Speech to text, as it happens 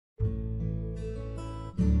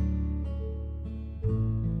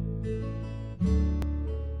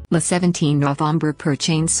Le 17 novembre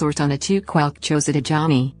prochain sort on a tu quelque chose de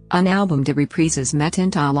Johnny, un album de reprises mettant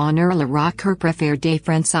à l'honneur le rocker préféré des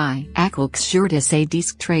Français. À quelque jour de ces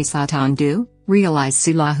disques très attendus, réalise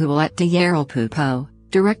sous la houlette de Yerel Poupeau,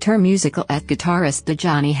 directeur musical et guitariste de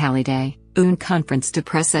Johnny Hallyday. Une conférence de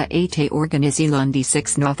presse a été organisée lundi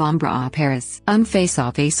 6 novembre à Paris. Un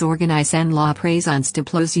face-à-face organisé en la présence de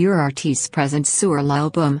plusieurs artistes présents sur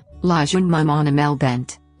l'album, la jeune maman Amel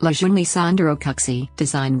Bent, la jeune Lisandro Cuxi.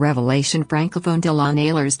 Design Revelation francophone de la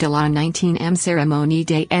Nailers de la 19e cérémonie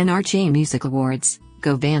des NRK Music Awards,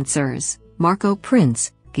 Go Vancers, Marco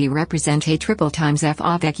Prince, qui représentait Triple Times F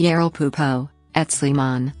avec Yerel Poupeau, et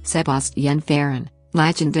Slimane. Sébastien Ferran,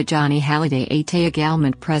 legend de Johnny Hallyday était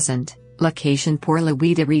également présent. Location pour la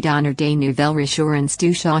vie de redonner des nouvelles rassurances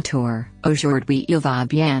du chanteur. Aujourd'hui il va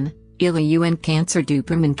bien, il a eu un cancer du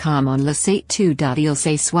poumon comme on le sait tout. Il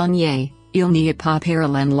s'est soigné, il n'y a pas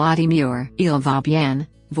parlé la demi-heure. Il va bien,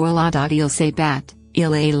 voilà il s'est bat,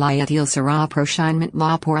 il est là et il sera prochainement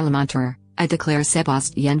là pour le montrer, a déclaré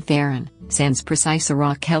Sébastien Ferran. Sans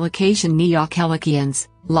précisera quelle occasion ni à quelle occasions,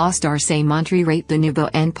 la star s'est montrera de nouveau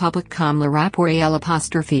en public comme le rapport à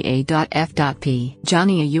l'apostrophe a.f.p.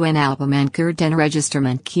 Johnny a eu un album en cours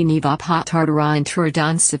d'enregistrement qui ne va pas tarder à entrer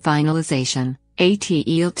dans sa finalisation,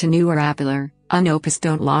 il tenu à rappeler, un opus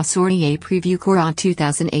dont la sortie est prévue courant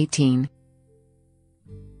 2018.